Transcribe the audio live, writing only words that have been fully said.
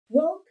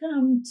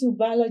Welcome to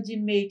Biology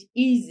Made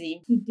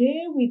Easy.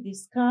 Today we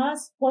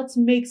discuss what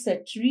makes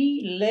a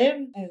tree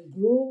live and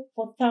grow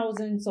for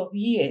thousands of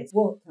years.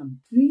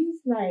 Welcome.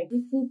 Trees like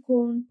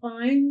Bristlecone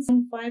pines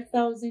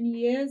 5,000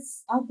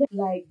 years. Others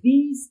like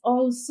these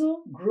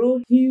also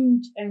grow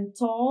huge and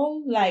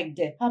tall, like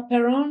the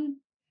Hyperion.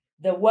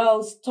 The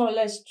world's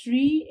tallest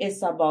tree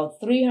is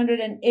about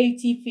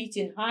 380 feet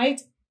in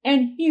height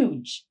and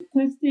huge. The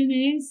question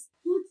is,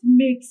 what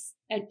makes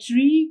a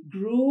tree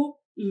grow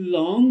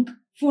long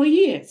for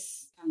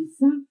years?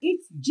 Answer: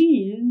 its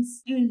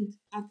genes and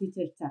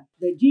architecture.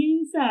 The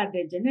genes are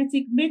the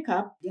genetic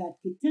makeup. The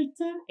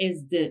architecture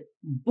is the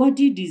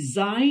body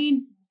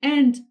design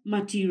and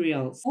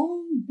materials.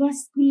 All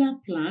vascular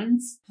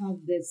plants have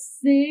the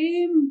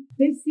same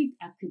basic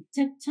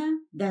architecture,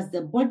 that's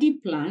the body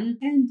plan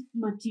and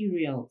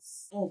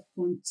materials of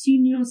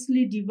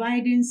continuously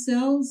dividing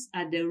cells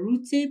at the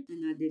root tip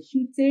and at the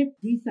shoot tip.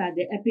 These are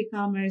the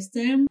apical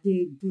meristem.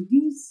 They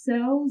produce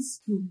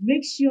cells to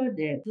make sure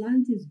the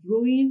plant is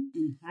growing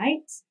in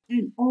height,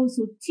 and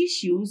also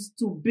tissues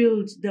to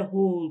build the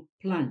whole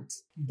plant.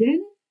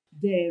 Then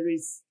there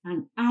is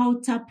an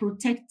outer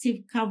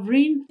protective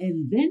covering,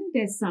 and then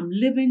there's some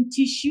living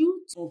tissue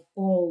of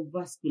all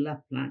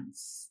vascular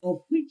plants, of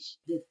which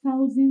the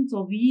thousands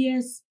of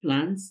years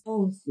plants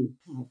also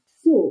have.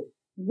 So,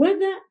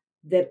 whether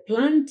the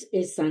plant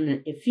is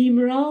an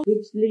ephemeral,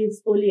 which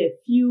lives only a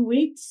few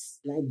weeks,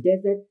 like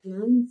desert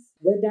plants,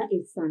 whether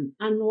it's an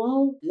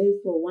annual, lives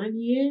for 1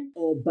 year,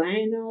 or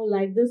biennial,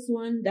 like this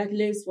one, that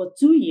lives for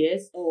 2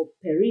 years, or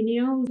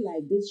perennial,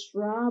 like this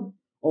shrub,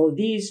 or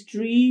these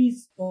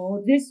trees,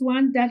 or this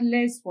one that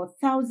lives for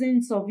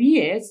thousands of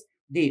years,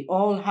 they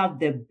all have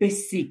the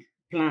basic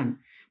plan.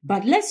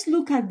 But let's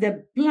look at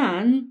the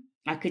plan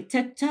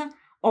architecture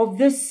of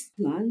this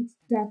plant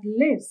that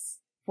lives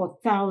for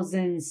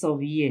thousands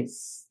of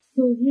years.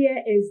 So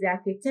here is the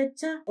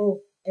architecture of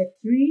a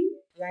tree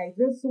like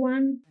this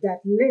one that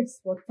lives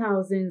for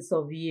thousands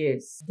of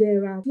years.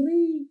 There are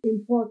 3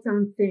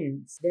 important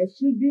things. There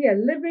should be a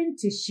living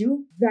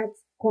tissue that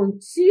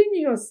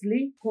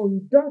continuously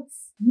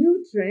conducts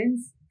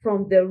nutrients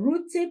from the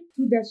root tip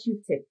to the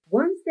shoot tip.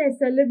 Once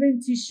there's a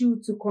living tissue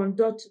to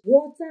conduct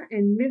water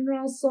and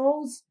mineral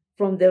salts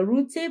from the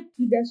root tip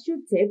to the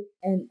shoot tip,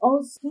 and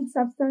also food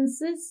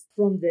substances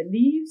from the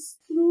leaves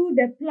through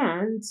the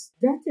plant,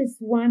 that is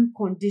one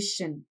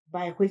condition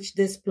by which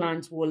this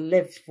plant will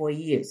live for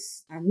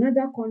years.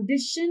 Another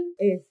condition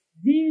is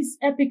these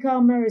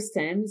apical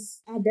meristems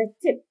at the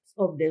tips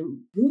of the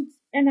roots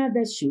and at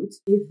the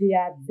shoots, if they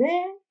are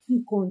there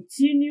to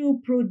continue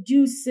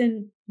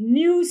producing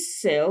new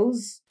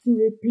cells to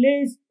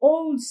replace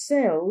old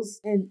cells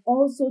and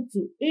also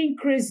to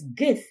increase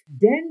gift,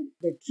 then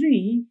the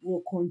tree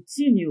will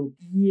continue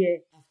year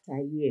after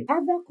year.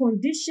 Other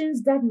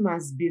conditions that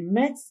must be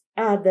met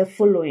are the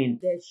following.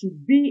 There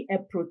should be a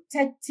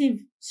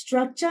protective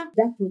structure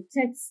that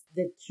protects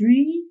the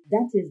tree,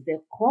 that is the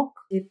cork.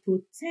 It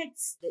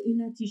protects the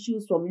inner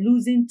tissues from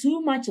losing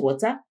too much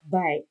water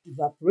by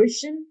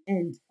evaporation,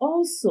 and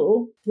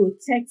also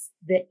protects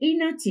the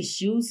inner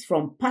tissues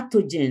from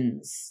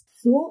pathogens.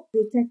 So,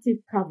 protective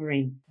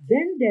covering.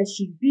 Then there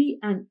should be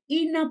an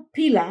inner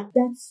pillar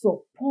that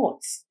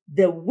supports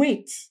the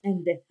weight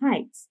and the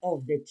height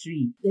of the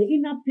tree. The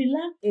inner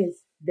pillar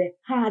is the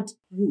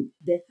hardwood.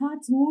 The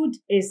hardwood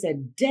is a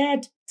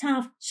dead,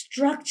 tough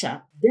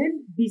structure.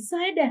 Then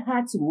beside the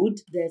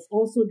hardwood, there's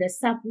also the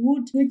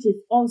sapwood, which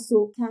is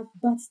also tough,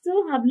 but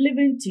still have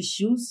living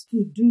tissues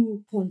to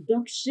do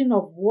conduction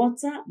of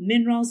water,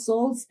 mineral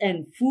salts,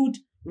 and food,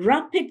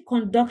 rapid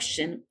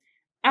conduction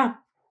up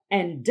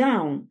and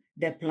down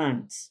the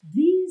plant.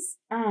 These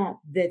are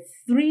the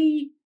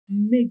 3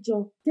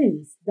 major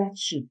things that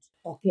should.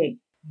 Okay.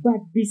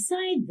 But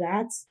beside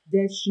that,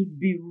 there should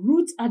be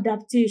root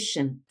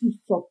adaptation to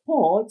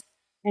support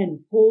and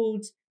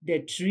hold the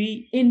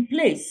tree in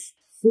place.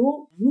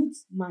 So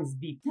roots must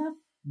be tough,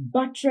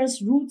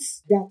 buttress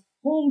roots that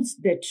holds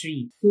the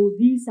tree. So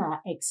these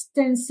are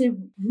extensive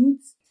root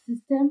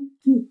system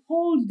to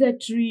hold the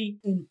tree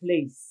in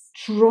place.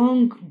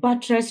 Strong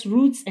buttress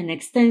roots and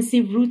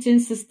extensive rooting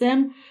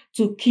system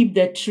to keep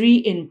the tree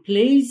in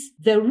place.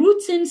 The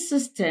rooting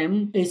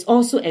system is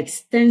also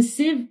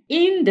extensive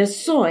in the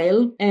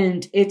soil,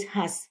 and it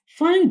has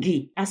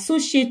fungi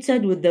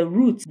associated with the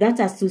roots. That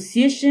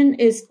association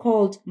is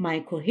called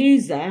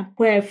mycorrhiza,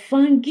 where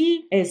fungi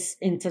is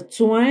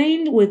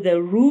intertwined with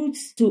the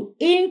roots to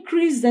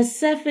increase the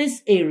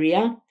surface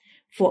area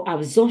for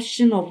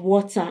absorption of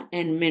water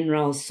and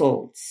mineral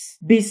salts.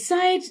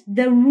 Besides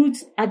the root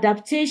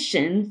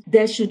adaptation,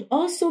 there should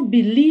also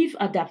be leaf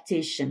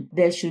adaptation.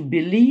 There should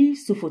be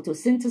leaves to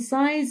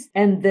photosynthesize,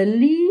 and the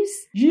leaves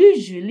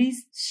usually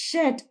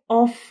shed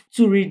off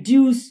to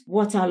reduce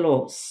water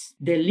loss.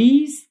 The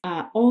leaves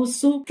are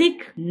also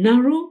thick,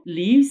 narrow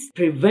leaves,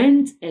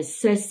 prevent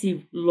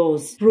excessive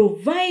loss.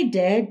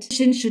 Provided,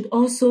 should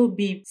also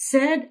be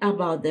said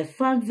about the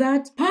fact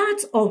that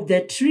part of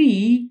the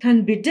tree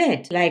can be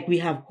dead, like we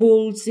have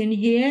holes in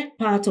here.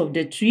 Part of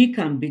the tree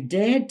can be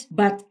dead,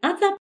 but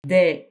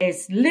there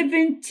is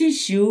living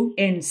tissue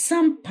in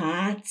some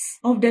parts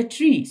of the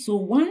tree. So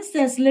once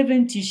there's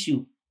living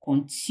tissue,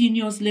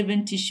 continuous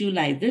living tissue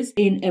like this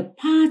in a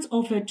part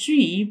of a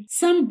tree,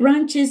 some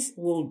branches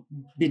will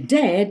be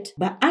dead,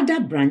 but other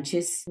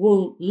branches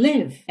will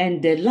live,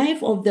 and the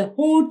life of the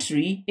whole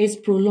tree is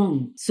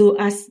prolonged. So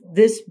as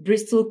this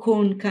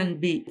bristlecone can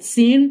be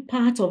seen,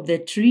 part of the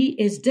tree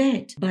is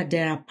dead, but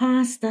there are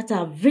parts that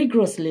are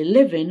vigorously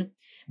living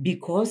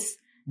because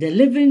the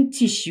living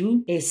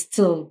tissue is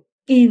still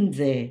in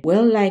there.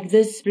 Well, like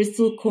this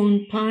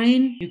bristlecone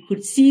pine, you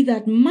could see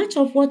that much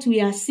of what we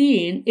are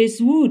seeing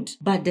is wood,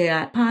 but there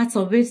are parts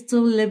of it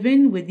still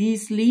living with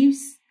these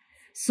leaves.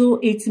 So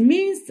it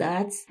means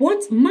that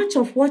much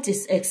of what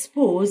is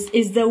exposed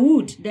is the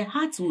wood, the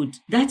heartwood,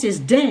 that is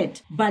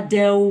dead, but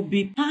there will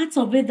be parts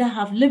of it that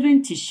have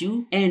living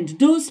tissue, and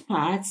those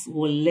parts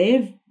will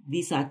live.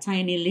 These are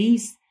tiny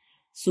leaves,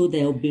 so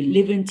there will be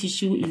living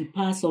tissue in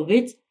parts of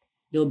it.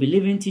 There will be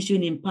living tissue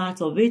in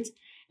parts of it.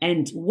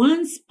 And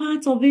once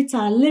part of it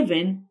are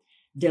living,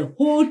 the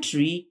whole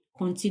tree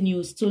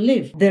continues to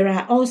live. There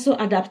are also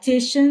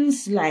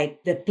adaptations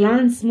like the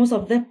plants. Most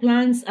of the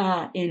plants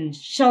are in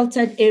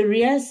sheltered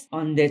areas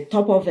on the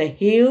top of a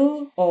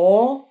hill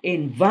or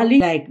in valley.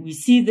 Like we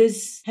see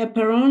this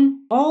Hyperion.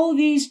 All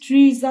these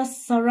trees that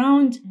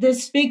surround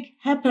this big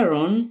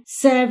Hyperion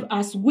serve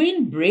as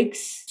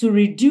windbreaks to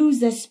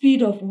reduce the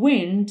speed of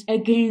wind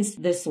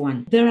against this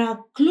one. There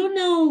are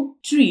clonal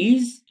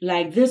trees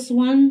like this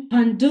one,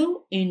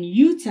 Pando in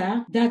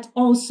Utah, that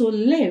also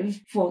live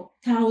for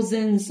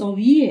thousands of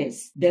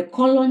years. The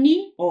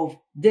colony of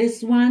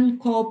this one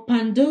called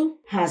Pando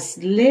has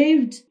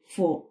lived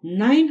for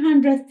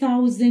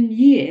 900,000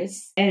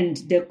 years, and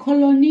the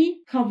colony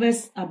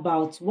covers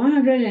about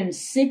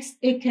 106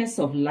 acres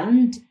of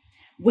land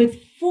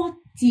with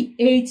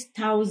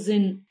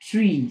 48,000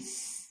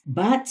 trees.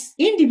 But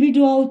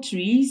individual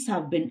trees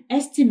have been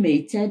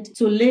estimated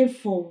to live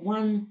for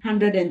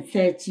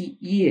 130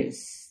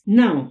 years.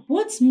 Now,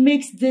 what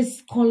makes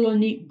this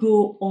colony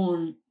go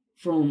on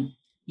from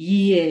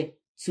year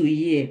to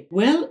year?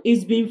 Well,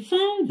 it's been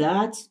found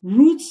that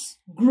roots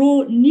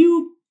grow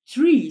new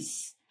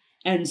trees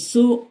and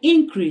so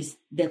increase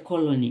the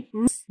colony.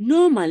 Roots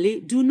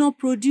normally do not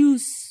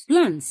produce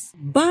plants,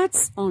 but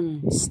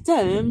on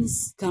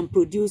stems can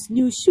produce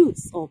new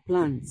shoots or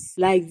plants,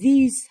 like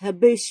these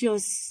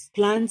herbaceous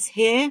plants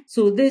here.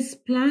 So this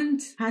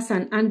plant has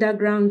an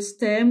underground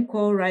stem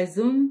called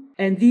rhizome,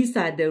 and these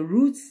are the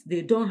roots.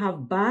 They don't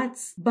have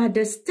buds, but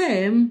the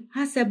stem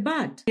has a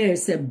bud. There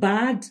is a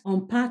bud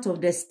on part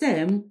of the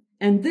stem,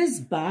 and this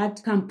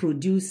bud can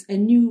produce a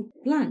new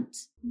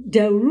plant.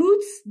 The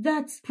roots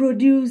that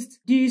produced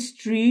these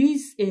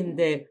trees in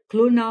the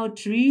clonal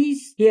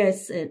trees,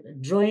 here's a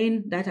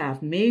drawing that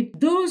I've made.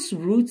 Those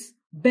roots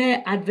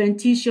bear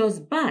adventitious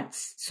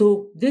buds.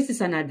 So this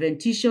is an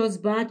adventitious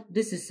bud.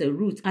 This is a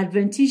root.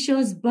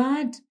 Adventitious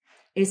bud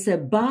is a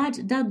bud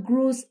that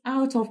grows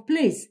out of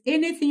place.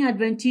 Anything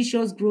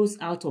adventitious grows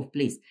out of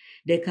place.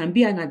 There can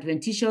be an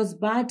adventitious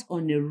bud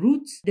on a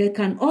root. There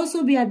can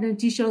also be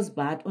adventitious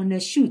bud on a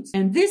shoot.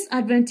 And this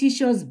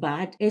adventitious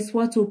bud is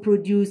what will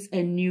produce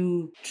a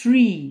new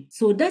tree.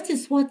 So that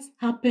is what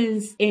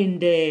happens in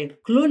the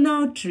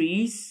clonal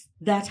trees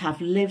that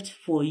have lived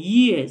for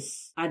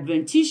years.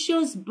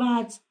 Adventitious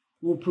bud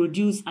will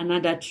produce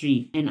another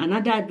tree, and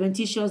another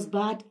adventitious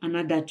bud,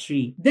 another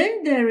tree.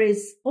 Then there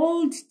is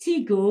old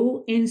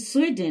Tjkko in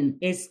Sweden.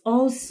 It's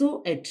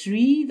also a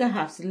tree that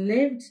has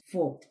lived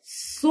for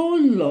so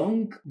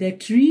long. The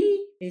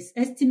tree is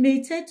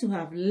estimated to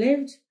have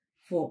lived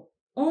for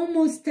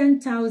almost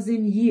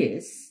 10,000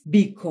 years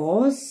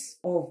because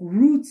of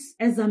roots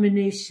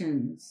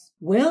examinations.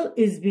 Well,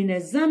 it's been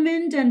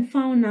examined and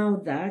found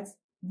out that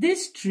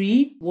this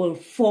tree will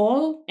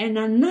fall and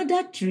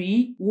another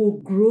tree will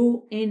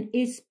grow in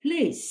its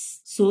place.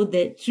 So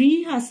the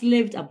tree has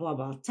lived about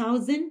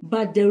 1,000,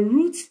 but the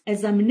root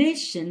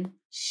examination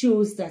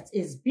shows that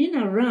it's been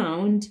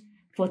around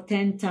for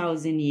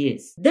 10,000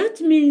 years. That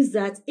means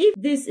that if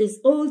this is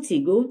old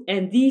Tjkko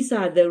and these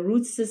are the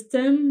root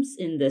systems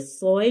in the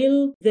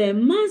soil, there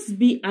must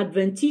be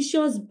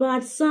adventitious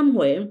bud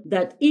somewhere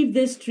that if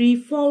this tree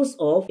falls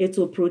off, it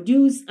will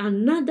produce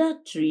another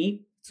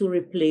tree to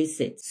replace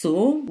it.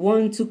 So,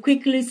 want to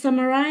quickly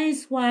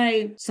summarize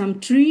why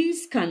some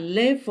trees can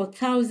live for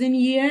 1,000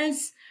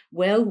 years.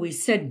 Well, we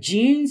said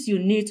genes, you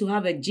need to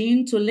have a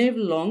gene to live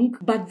long,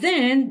 but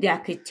then the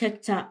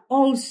architecture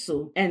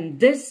also. And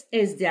this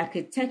is the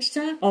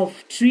architecture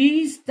of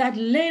trees that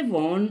live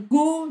on,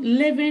 go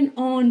living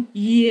on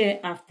year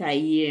after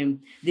year.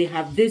 They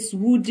have this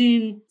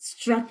wooden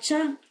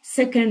structure,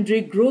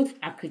 secondary growth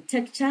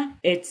architecture.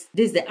 This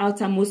is the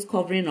outermost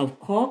covering of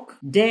cork,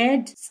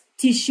 dead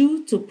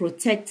tissue to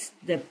protect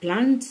the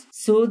plant.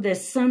 So the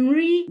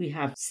summary, we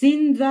have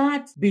seen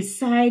that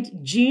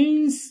beside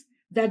genes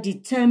that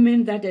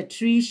determine that a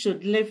tree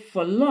should live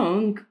for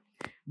long,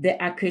 the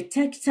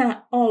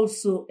architecture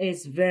also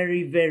is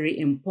very, very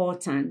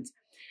important.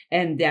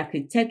 And the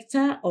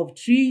architecture of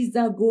trees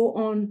that go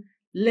on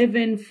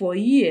living for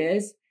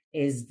years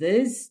is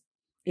this.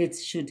 It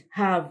should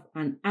have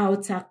an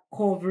outer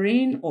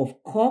covering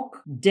of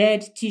cork,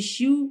 dead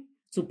tissue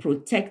to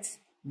protect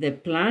the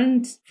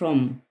plant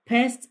from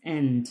pests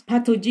and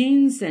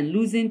pathogens and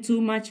losing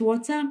too much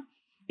water.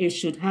 It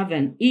should have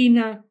an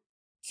inner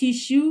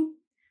tissue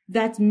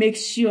that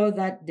makes sure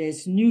that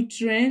there's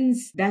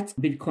nutrients that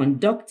be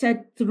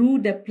conducted through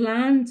the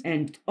plant,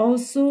 and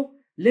also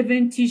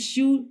living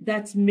tissue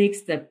that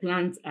makes the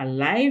plant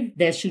alive.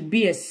 There should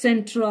be a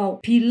central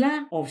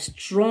pillar of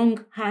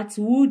strong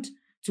heartwood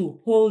to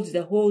hold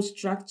the whole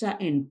structure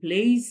in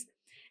place.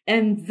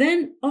 And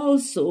then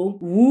also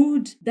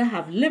wood that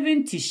have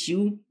living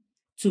tissue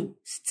to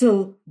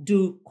still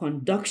do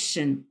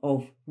conduction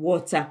of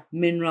water,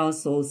 mineral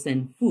salts,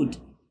 and food.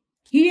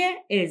 Here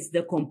is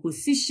the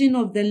composition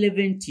of the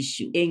living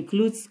tissue. It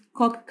includes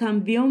cork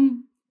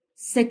cambium,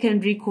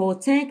 secondary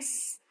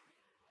cortex,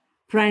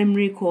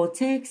 primary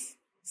cortex,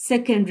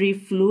 secondary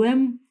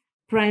phloem,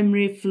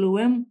 primary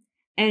phloem,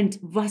 and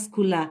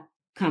vascular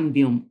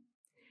cambium.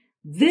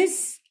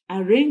 This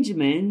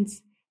arrangement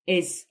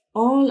is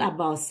all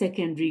about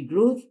secondary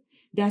growth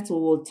that we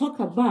will talk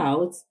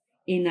about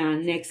in our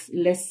next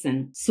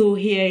lesson. So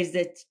here is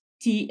the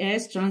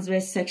TS,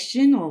 transverse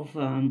section of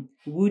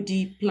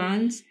woody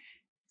plants.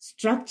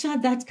 Structure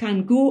that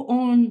can go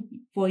on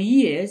for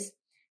years.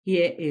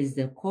 Here is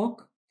the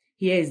cork.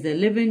 Here is the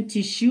living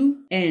tissue.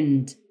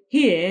 And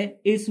here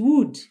is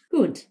wood.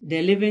 Good.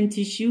 The living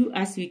tissue,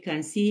 as we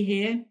can see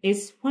here,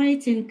 is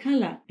white in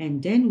color.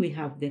 And then we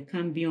have the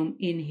cambium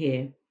in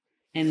here.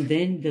 And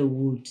then the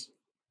wood.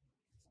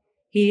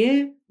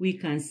 Here we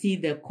can see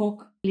the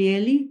cork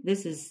clearly.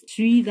 This is a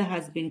tree that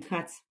has been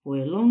cut for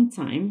a long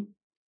time.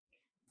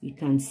 You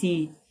can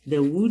see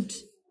the wood.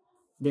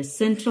 The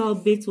central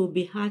bit will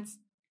be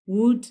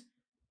wood,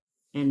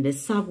 and the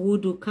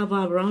subwood will cover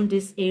around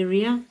this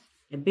area,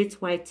 a bit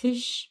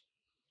whitish.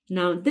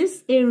 Now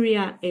this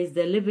area is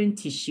the living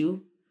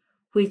tissue,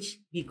 which,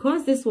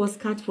 because this was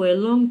cut for a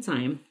long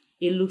time,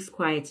 it looks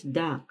quite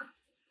dark.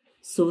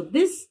 So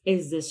this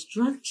is the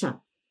structure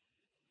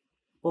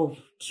of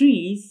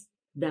trees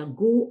that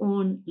go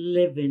on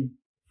living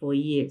for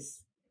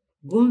years,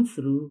 gone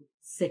through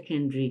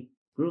secondary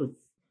growth.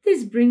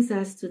 This brings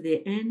us to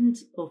the end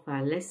of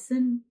our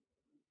lesson.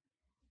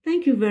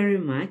 Thank you very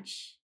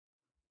much,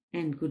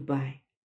 and goodbye.